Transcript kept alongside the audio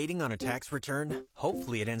Waiting on a tax return?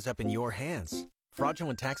 Hopefully it ends up in your hands.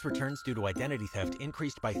 Fraudulent tax returns due to identity theft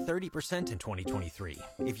increased by 30% in 2023.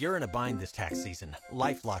 If you're in a bind this tax season,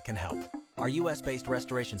 LifeLock can help. Our U.S.-based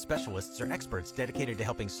restoration specialists are experts dedicated to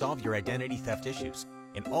helping solve your identity theft issues.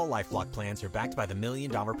 And all LifeLock plans are backed by the $1 Million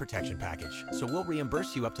Protection Package. So we'll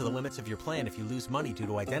reimburse you up to the limits of your plan if you lose money due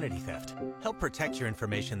to identity theft. Help protect your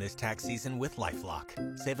information this tax season with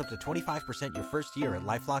LifeLock. Save up to 25% your first year at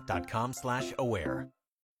LifeLock.com/aware.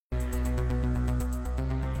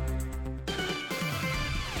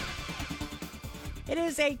 It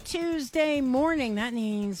is a Tuesday morning. That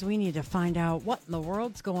means we need to find out what in the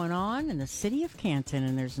world's going on in the city of Canton.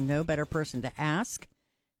 And there's no better person to ask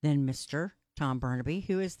than Mr. Tom Bernabei,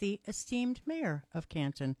 who is the esteemed mayor of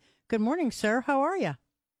Canton. Good morning, sir. How are you?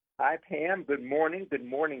 Hi, Pam. Good morning. Good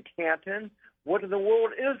morning, Canton. What in the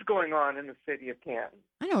world is going on in the city of Canton?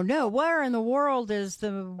 I don't know. Where in the world is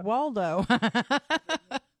the Waldo?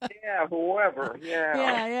 Yeah, whoever.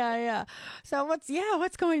 Yeah. So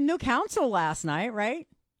what's going? No council last night, right?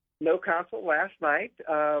 No council last night.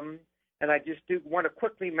 And I just do want to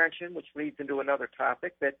quickly mention, which leads into another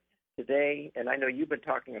topic, that today, and I know you've been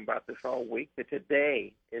talking about this all week, that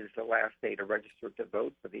today is the last day to register to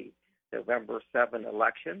vote for the November 7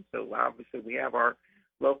 election. So obviously we have our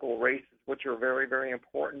local races, which are very, very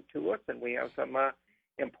important to us, and we have some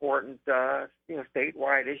important,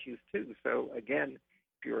 statewide issues too. So again,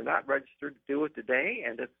 if you're not registered, do it today,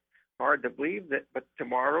 and it's hard to believe that, but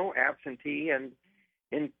tomorrow, absentee and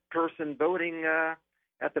in-person voting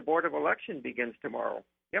at the Board of Election begins tomorrow.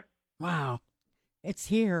 Yep. Wow. It's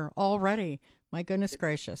here already. My goodness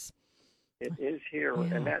gracious. It is here,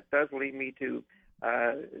 Yeah. and that does lead me to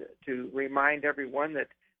remind everyone that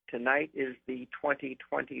tonight is the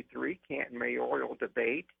 2023 Canton Mayoral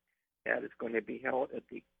Debate. That is going to be held at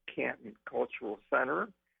the Canton Cultural Center.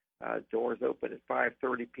 Doors open at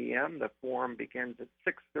 5:30 p.m. The forum begins at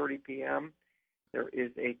 6:30 p.m. There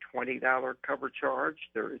is a $20 cover charge.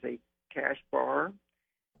 There is a cash bar,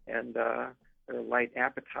 and there are light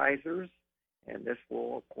appetizers. And this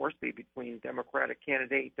will, of course, be between Democratic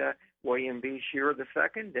candidate William B. Shearer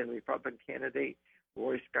II and Republican candidate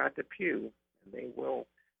Roy Scott Depew. And they will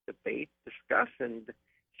debate, discuss, and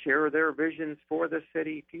share their visions for the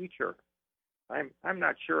city future. I'm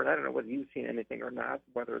not sure, and I don't know whether you've seen anything or not,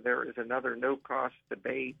 whether there is another no-cost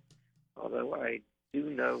debate, although I do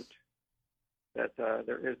note that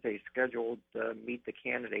there is a scheduled Meet the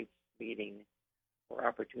Candidates meeting or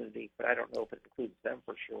opportunity, but I don't know if it includes them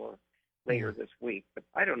for sure later this week. But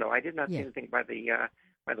I don't know. I did not see anything by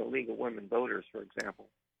the League of Women Voters, for example.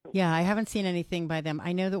 Yeah, I haven't seen anything by them.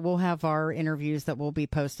 I know that we'll have our interviews that we'll be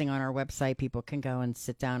posting on our website. People can go and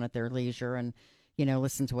sit down at their leisure and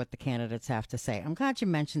listen to what the candidates have to say. I'm glad you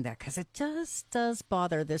mentioned that because it does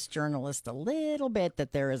bother this journalist a little bit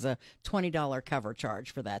that there is a $20 cover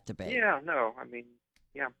charge for that debate. Yeah, no, I mean,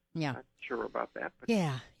 yeah. Not sure about that. But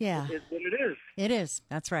yeah. It is what it is. It is.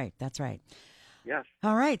 That's right. Yes.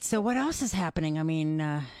 All right. So what else is happening? I mean,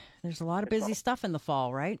 there's a lot of busy stuff in the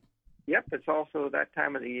fall, right? Yep, it's also that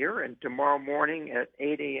time of the year, and tomorrow morning at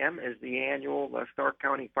 8 a.m. is the annual Stark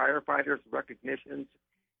County Firefighters Recognitions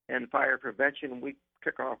and Fire Prevention Week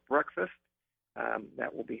kickoff breakfast.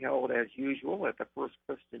 That will be held as usual at the First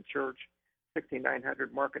Christian Church,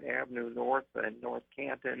 6900 Market Avenue North in North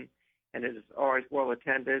Canton, and it is always well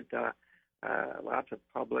attended. Lots of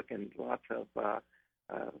public and lots of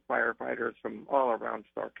firefighters from all around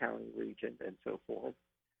Stark County region and so forth.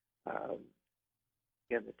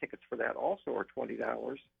 Again, the tickets for that also are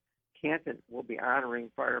 $20. Canton will be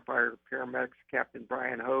honoring firefighter paramedics Captain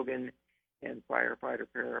Brian Hogan and firefighter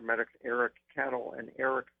paramedics Eric Kettle and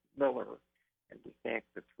Eric Miller, and we thank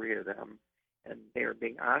the three of them. And they are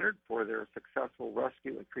being honored for their successful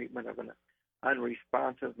rescue and treatment of an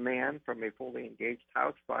unresponsive man from a fully engaged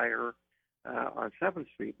house fire on 7th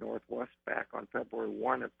Street Northwest back on February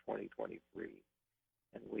 1 of 2023.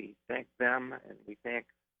 And we thank them, and we thank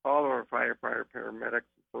all of our firefighter, paramedics,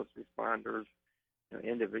 and first responders,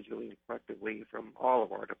 individually and collectively from all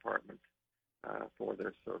of our departments for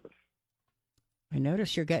their service. I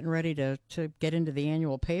notice you're getting ready to get into the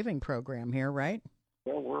annual paving program here, right?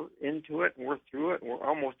 Well, we're into it, and we're through it, and we're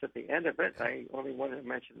almost at the end of it. I only wanted to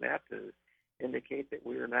mention that to indicate that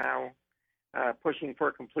we are now pushing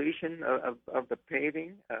for completion of the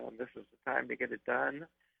paving. This is the time to get it done.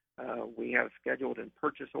 We have scheduled in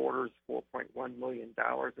purchase orders $4.1 million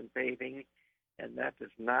in paving, and that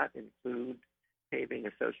does not include paving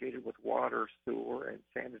associated with water, sewer, and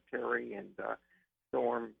sanitary and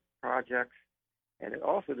storm projects. And it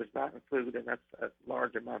also does not include, and that's a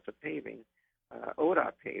large amount of paving,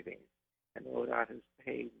 ODOT paving. and ODOT has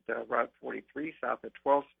paved Route 43 south of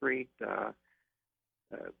 12th Street,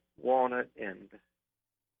 Walnut and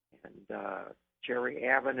Cherry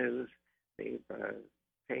Avenues. They've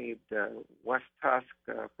paved West Tusk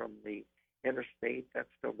from the interstate. That's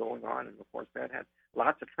still going on, and of course that had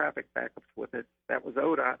lots of traffic backups with it. That was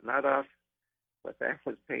ODOT, not us, but that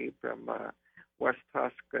was paved from West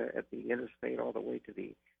Tusk at the interstate all the way to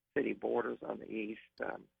the city borders on the east.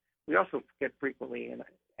 We also get frequently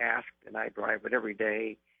asked, and I drive it every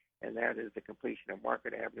day, and that is the completion of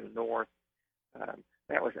Market Avenue North.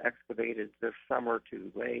 That was excavated this summer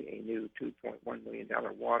to lay a new $2.1 million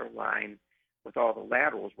water line with all the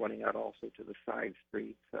laterals running out also to the side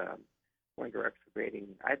streets. Winger Excavating,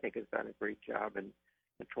 I think, has done a great job in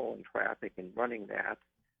controlling traffic and running that.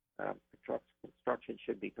 Construction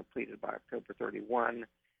should be completed by October 31.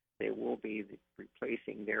 They will be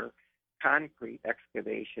replacing their concrete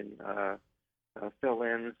excavation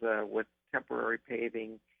fill-ins with temporary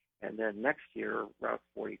paving, and then next year, Route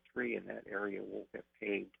 43 in that area will get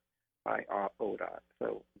paved by ODOT.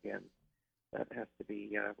 So again, that has to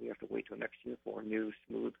be, we have to wait till next year for a new,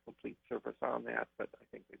 smooth, complete surface on that, but I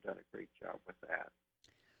think they've done a great job with that.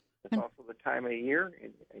 It's also the time of year,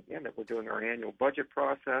 and again, that we're doing our annual budget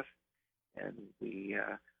process, and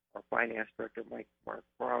our finance director, Mark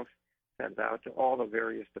Krause, sends out to all the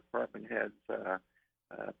various department heads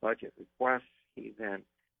budget requests. He then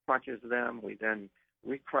crunches them. We then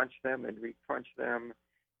recrunch them and recrunch them,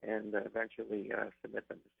 and eventually submit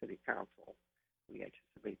them to City Council. We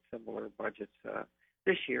anticipate similar budgets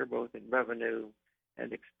this year, both in revenue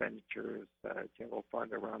and expenditures. General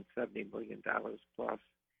fund around $70 million plus,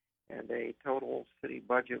 and a total city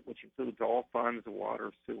budget, which includes all funds,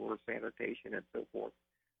 water, sewer, sanitation, and so forth,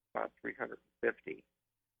 about $350.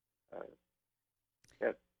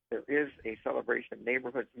 There is a Celebration of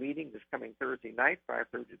Neighborhoods meeting this coming Thursday night,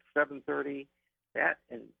 5:30 to 7:30. That,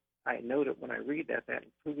 and I noted when I read that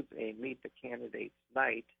includes a Meet the Candidates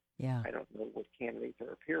night. Yeah. I don't know what candidates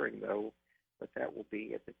are appearing, though, but that will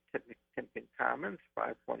be at the Timken Commons,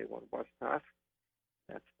 521 West Tusk.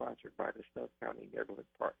 That's sponsored by the Snow County Neighborhood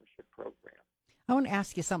Partnership Program. I want to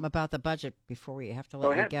ask you something about the budget before we have to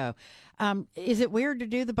let you go. Is it weird to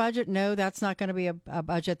do the budget? No, that's not going to be a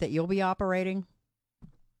budget that you'll be operating?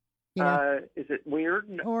 You know? Is it weird?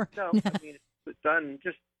 No, or, no. I mean, it's done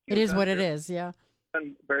just... It is what it is, yeah.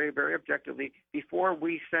 Done very, very objectively. Before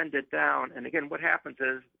we send it down, and again, what happens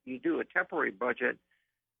is you do a temporary budget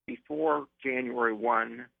before January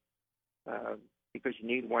 1 because you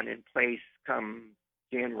need one in place come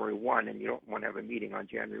January 1, and you don't want to have a meeting on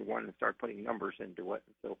January 1 and start putting numbers into it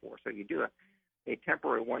and so forth. So you do a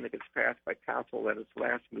temporary one that gets passed by council at its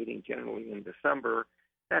last meeting, generally in December.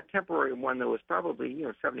 That temporary one, though, is probably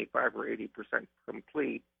 75 or 80%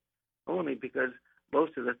 complete, only because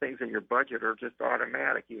most of the things in your budget are just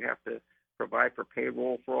automatic. You have to provide for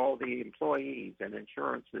payroll for all the employees and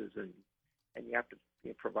insurances, and you have to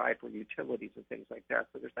provide for utilities and things like that.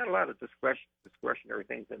 So there's not a lot of discretionary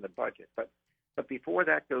things in the budget. But before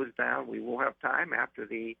that goes down, we will have time after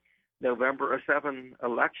the November 7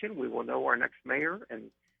 election. We will know our next mayor, and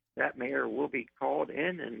that mayor will be called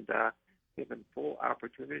in and given full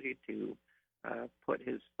opportunity to put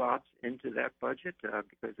his thoughts into that budget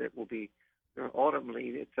because it will be ultimately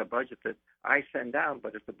it's a budget that I send down,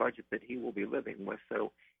 but it's a budget that he will be living with.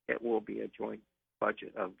 So it will be a joint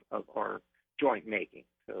budget of our joint making.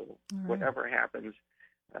 So whatever happens,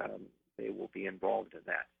 they will be involved in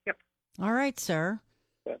that. Yep. All right, sir.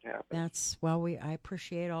 That happens. I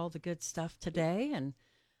appreciate all the good stuff today, and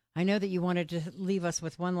I know that you wanted to leave us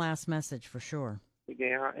with one last message for sure.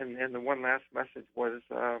 Yeah, and the one last message was,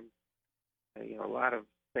 a lot of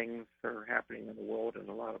things are happening in the world, and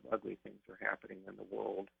a lot of ugly things are happening in the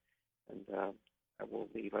world, and I will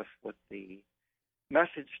leave us with the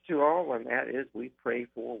message to all, and that is we pray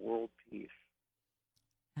for world peace.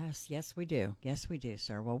 Yes, we do. Yes, we do,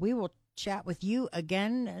 sir. Well, we will chat with you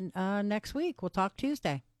again next week. We'll talk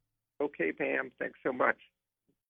Tuesday. Okay, Pam. Thanks so much.